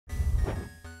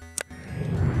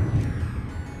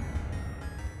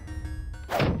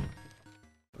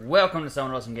Welcome to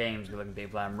Someone Awesome Games. Good looking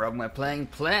people. I'm Rob and we're playing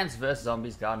Plants vs.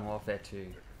 Zombies Garden Warfare 2.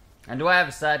 And do I have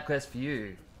a side quest for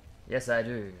you? Yes, I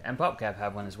do. And PopCap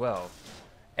have one as well.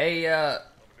 A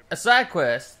side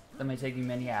quest that may take you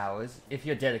many hours if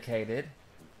you're dedicated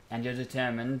and you're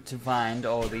determined to find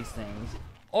all these things.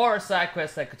 Or a side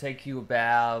quest that could take you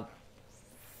about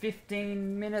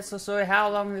 15 minutes or so.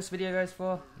 How long this video goes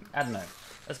for? I don't know.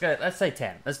 Let's say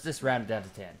 10. Let's just round it down to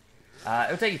 10.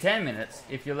 It'll take you 10 minutes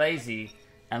if you're lazy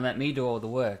and let me do all the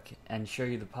work and show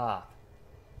you the path.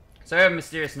 So we have a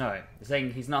mysterious note. It's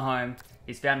saying he's not home.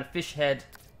 He's found a fish head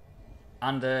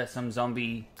under some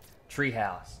zombie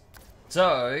treehouse.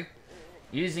 So,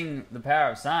 using the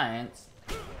power of science,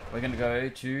 we're going to go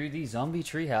to the zombie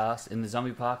treehouse in the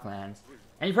zombie parklands.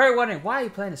 And you're probably wondering, why are you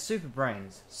playing as Super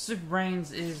Brains? Super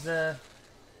Brains is a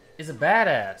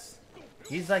badass.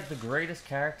 He's like the greatest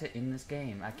character in this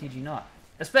game. I kid you not.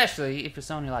 Especially if you're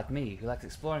someone like me, who likes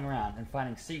exploring around and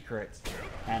finding secrets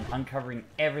and uncovering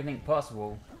everything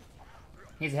possible.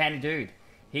 He's a handy dude.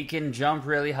 He can jump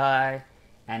really high,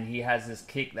 and he has this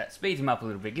kick that speeds him up a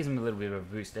little bit, gives him a little bit of a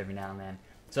boost every now and then.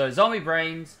 So zombie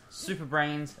brains, super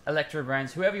brains, electro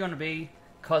brains, whoever you want to be,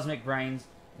 cosmic brains,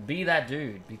 be that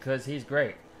dude, because he's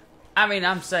great. I mean,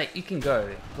 I'm saying you can go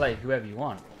play whoever you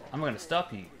want. I'm not going to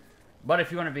stop you. But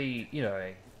if you want to be, you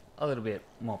know, a little bit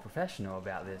more professional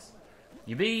about this,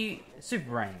 you be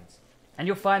Super Brains, and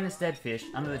you'll find this dead fish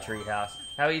under the treehouse.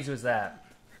 How easy was that?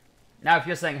 Now, if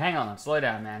you're saying, hang on, slow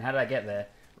down, man, how did I get there?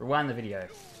 Rewind the video.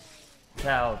 That's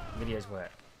how videos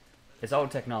work. It's old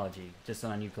technology, just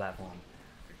on a new platform.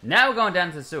 Now we're going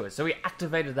down to the sewers, so we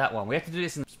activated that one. We have to do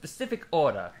this in specific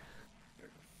order.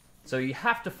 So you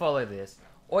have to follow this,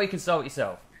 or you can solve it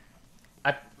yourself.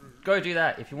 Go do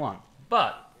that if you want.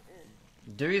 But,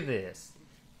 do this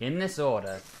in this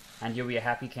order, and you'll be a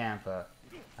happy camper.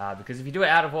 Because if you do it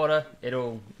out of order,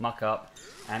 it'll muck up.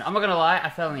 And I'm not going to lie, I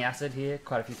fell in the acid here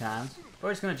quite a few times. But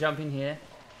we're just going to jump in here.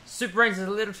 Super Brains is a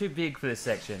little too big for this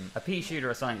section. A pea shooter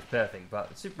or something is perfect,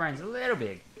 but Super Brains is a little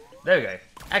big. There we go.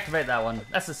 Activate that one.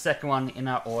 That's the second one in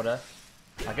our order.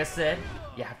 Like I said,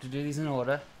 you have to do these in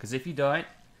order, because if you don't,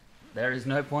 there is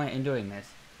no point in doing this.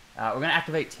 We're going to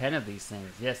activate 10 of these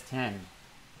things. Yes, 10.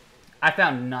 I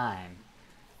found 9.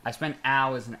 I spent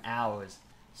hours and hours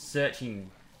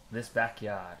searching this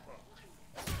backyard,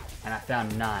 and I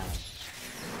found 9.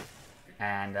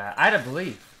 And I had a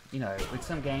belief, you know, with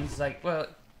some games, it's like, well,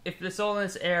 if it's all in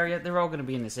this area, they're all going to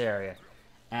be in this area.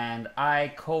 And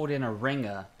I called in a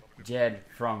ringer, Jed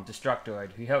from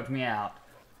Destructoid, who helped me out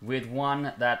with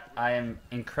one that I am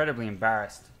incredibly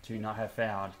embarrassed to not have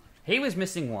found. He was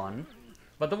missing one,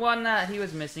 but the one that he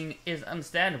was missing is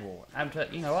understandable.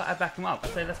 You know what, I backed him up. I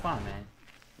say, that's fine, man.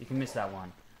 You can miss that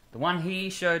one. The one he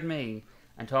showed me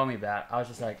and told me about, I was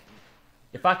just like,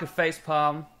 if I could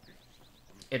facepalm,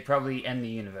 it'd probably end the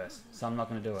universe. So I'm not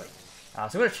going to do it.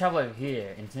 So we're going to travel over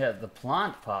here into the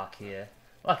plant park here.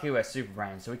 Luckily we're Super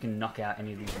Brains, so we can knock out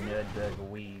any of these nerdburger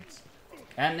weeds.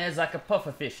 And there's like a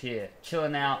puffer fish here,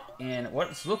 chilling out in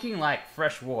what's looking like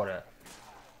fresh water.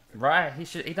 Right? He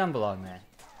doesn't belong there.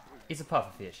 He's a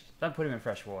puffer fish. Don't put him in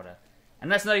fresh water.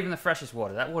 And that's not even the freshest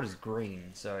water. That water's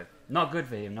green, so not good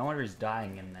for him. No wonder he's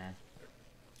dying in there.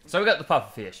 So we got the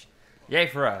pufferfish. Yay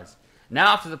for us.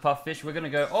 Now after the pufferfish, we're going to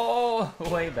go all the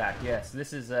way back. Yes,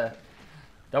 this is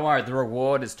don't worry, the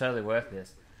reward is totally worth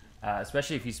this.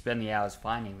 Especially if you spend the hours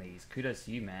finding these. Kudos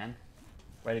to you, man.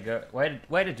 Way to go.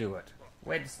 Way to do it.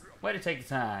 Way to take the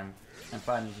time and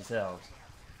find these yourselves.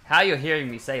 How you're hearing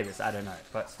me say this, I don't know.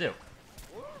 But still,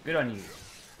 good on you.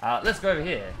 Let's go over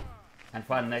here and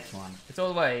find the next one. It's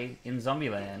all the way in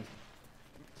Zombieland,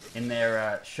 in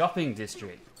their shopping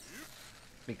district.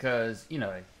 Because, you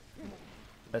know,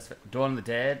 Dawn of the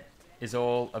Dead is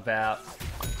all about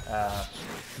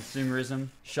consumerism,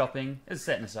 shopping. It's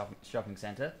set in a shopping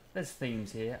centre. There's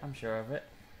themes here, I'm sure of it.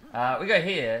 We go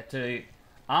here to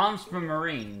Arms for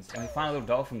Marines, and we find a little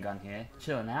Dolphin Gun here,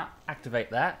 chilling out. Activate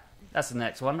that. That's the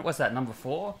next one. What's that, number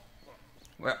 4?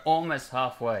 We're almost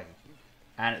halfway.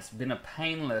 And it's been a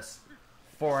painless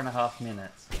 4.5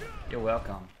 minutes. You're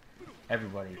welcome,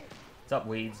 everybody. What's up,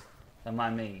 weeds? Don't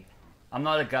mind me. I'm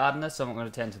not a gardener, so I'm not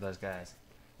going to tend to those guys.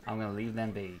 I'm going to leave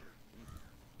them be.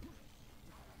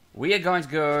 We are going to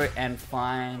go and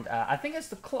find, I think it's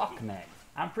the clock neck.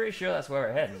 I'm pretty sure that's where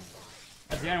we're heading.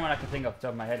 That's the only one I can think off the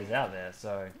top of my head is out there,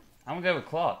 so I'm going to go with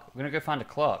clock. We're going to go find a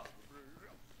clock.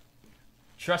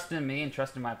 Trust in me and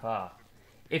trust in my path.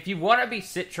 If you want to be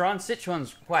Citron,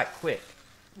 Citron's quite quick.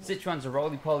 Citron's a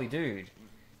roly-poly dude.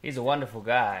 He's a wonderful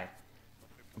guy.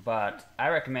 But I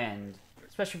recommend,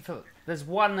 especially for, there's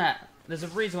a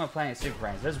reason we're playing Super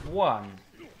Brains. There's one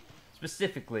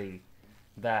specifically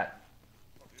that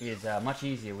is much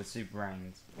easier with super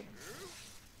brains.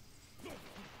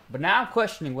 But now I'm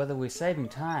questioning whether we're saving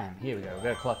time. Here we go, we've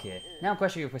got a clock here. Now I'm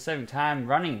questioning if we're saving time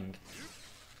running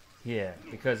here.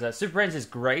 Because Super Brains is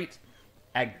great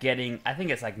at getting, I think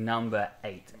it's like number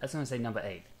 8. I was going to say number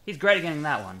 8. He's great at getting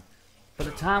that one. But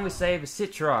the time we save a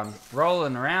Citron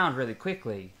rolling around really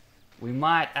quickly, we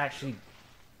might actually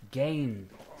gain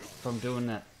from doing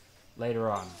it later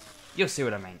on. You'll see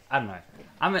what I mean. I don't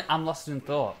know. I'm lost in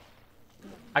thought.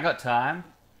 I got time.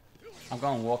 I'm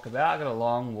going walkabout. I got a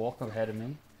long walk ahead of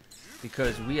me.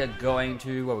 Because we are going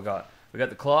to, what we got? We got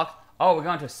the clock. Oh, we're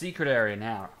going to a secret area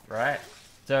now, right?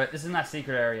 So this is my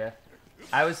secret area.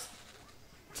 I was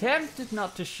tempted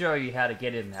not to show you how to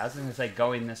get in there. I was going to say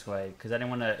go in this way because I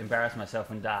didn't want to embarrass myself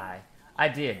and die. I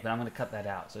did, but I'm going to cut that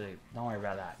out, so don't worry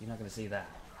about that. You're not going to see that.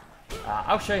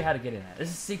 I'll show you how to get in there. This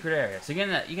is a secret area, so you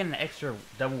get an extra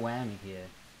double whammy here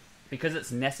because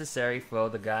it's necessary for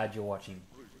the guide you're watching.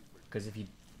 Because if you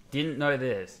didn't know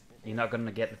this, you're not going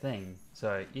to get the thing.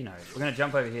 So, you know, we're going to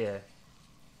jump over here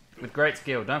with great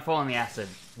skill. Don't fall in the acid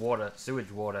water,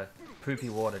 sewage water, poopy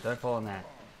water. Don't fall in that.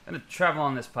 I'm going to travel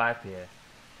on this pipe here.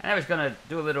 And now he's going to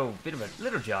do a little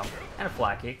jump and a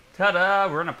fly kick.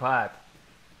 Ta-da! We're in a pipe.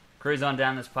 Cruise on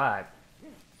down this pipe.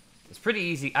 It's pretty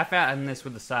easy. I found this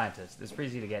with the scientist. It's pretty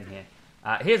easy to get in here.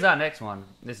 Here's our next one.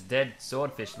 This dead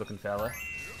swordfish looking fella.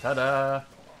 Ta-da!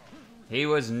 He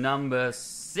was number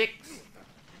 6.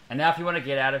 And now if you want to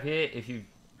get out of here, if you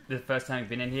the first time you've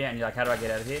been in here and you're like, how do I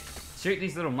get out of here? Shoot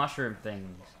these little mushroom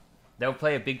things. They'll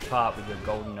play a big part with your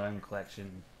golden gnome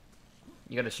collection.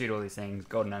 You gotta shoot all these things,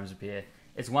 golden gnomes appear.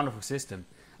 It's a wonderful system.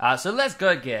 So let's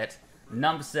go get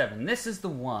number 7. This is the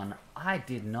one I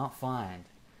did not find.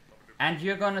 And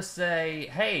you're gonna say,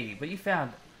 hey, but you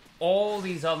found all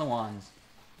these other ones,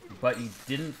 but you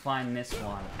didn't find this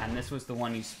one. And this was the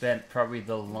one you spent probably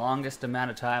the longest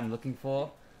amount of time looking for.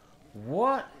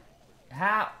 What?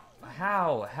 How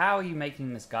are you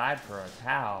making this guide for us?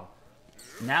 How?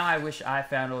 Now I wish I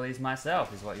found all these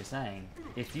myself, is what you're saying.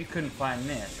 If you couldn't find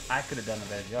this, I could have done a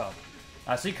better job.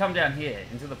 So you come down here,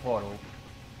 into the portal,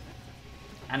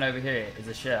 and over here is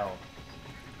a shell.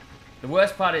 The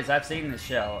worst part is I've seen this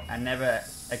shell and never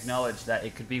acknowledged that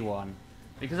it could be one.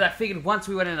 Because I figured once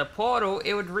we went in a portal,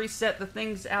 it would reset the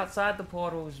things outside the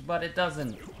portals, but it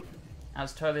doesn't. I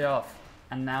was totally off.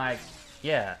 And now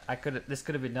this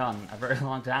could have been done a very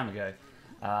long time ago.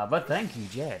 But thank you,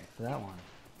 Jed, for that one.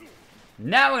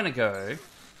 Now we're gonna go.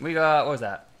 We got, what was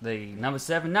that? The number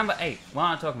 7, number 8. What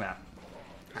am I talking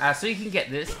about? So you can get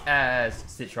this as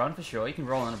Citron for sure. You can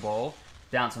roll in a ball,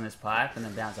 bounce on this pipe, and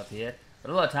then bounce up here.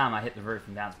 But a lot of time I hit the roof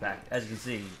and bounce back, as you can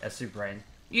see, as Super Brain.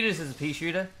 You do this as a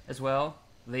Peashooter as well.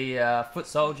 The Foot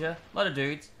Soldier, a lot of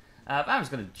dudes. I'm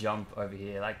just gonna jump over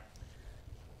here, like.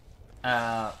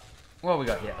 What we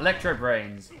got here? Electro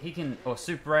Brains. He can, or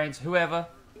Super Brains, whoever,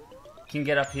 can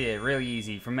get up here really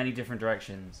easy from many different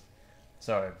directions.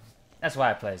 So, that's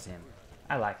why I placed him.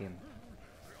 I like him.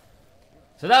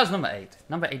 So that was number 8.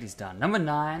 Number 8 is done. Number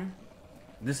 9,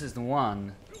 this is the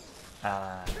one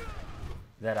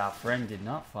that our friend did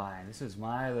not find. This was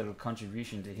my little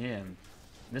contribution to him.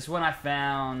 This one I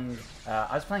found,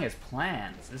 I was playing as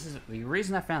plants. This is the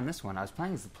reason I found this one. I was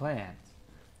playing as the plants.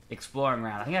 Exploring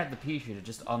around. I think I had the Peashooter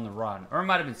just on the run. Or it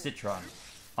might have been Citron.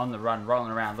 On the run,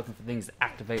 rolling around, looking for things to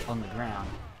activate on the ground.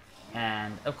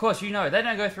 And, of course, you know, they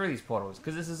don't go through these portals,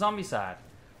 because it's a zombie side.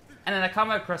 And then I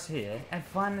come across here, and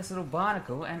find this little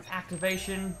barnacle, and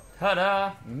activation,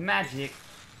 ta-da, magic,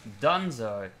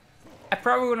 dunzo. I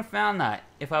probably would have found that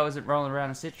if I wasn't rolling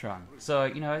around a Citron. So,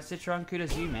 you know, Citron,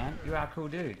 kudos to you, man. You are a cool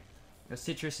dude. The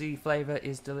citrusy flavor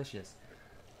is delicious.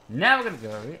 Now we're going to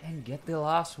go and get the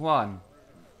last one.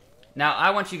 Now, I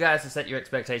want you guys to set your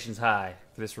expectations high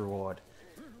for this reward.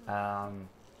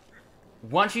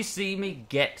 Once you see me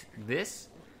get this,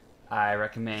 I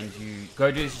recommend you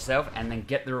go do this yourself and then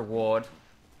get the reward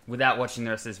without watching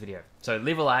the rest of this video. So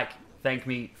leave a like, thank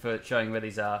me for showing where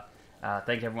these are,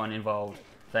 thank everyone involved,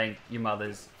 thank your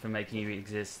mothers for making you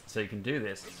exist so you can do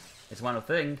this. It's a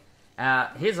wonderful thing.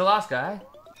 Here's the last guy,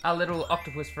 our little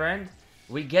octopus friend.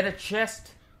 We get a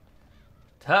chest.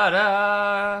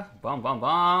 Ta-da! Bum, bum,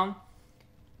 bum.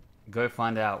 Go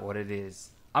find out what it is.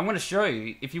 I'm going to show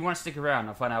you, if you want to stick around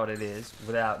and find out what it is,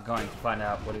 without going to find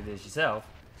out what it is yourself.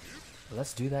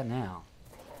 Let's do that now.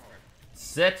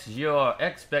 Set your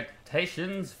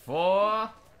expectations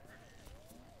for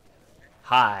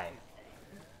high.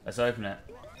 Let's open it.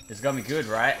 It's going to be good,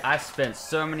 right? I spent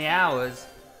so many hours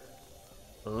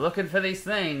looking for these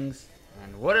things,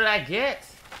 and what did I get?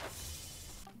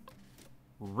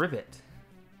 Ribbit.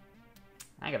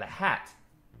 I got a hat.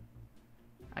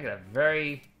 I got a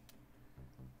very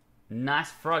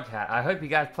Nice frog hat. I hope you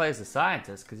guys play as a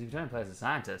scientist, because if you don't play as a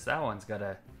scientist, that's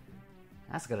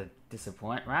gotta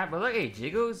disappoint, right? But look at you,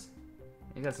 Jiggles.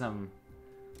 You got some,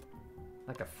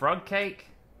 like a frog cake.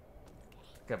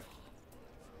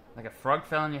 Like a frog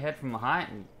fell on your head from a height,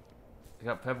 and you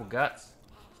got purple guts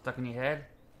stuck in your head.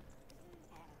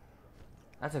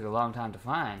 That took a long time to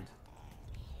find.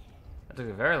 That took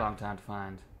a very long time to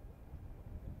find.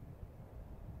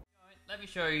 Let me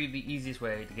show you the easiest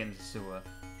way to get into the sewer.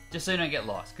 Just so you don't get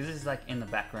lost, because this is like in the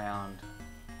background,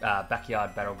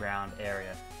 Backyard Battleground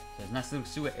area. There's a nice little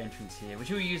sewer entrance here, which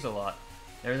we use a lot.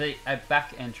 There is a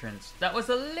back entrance that was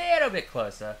a little bit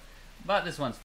closer, but this one's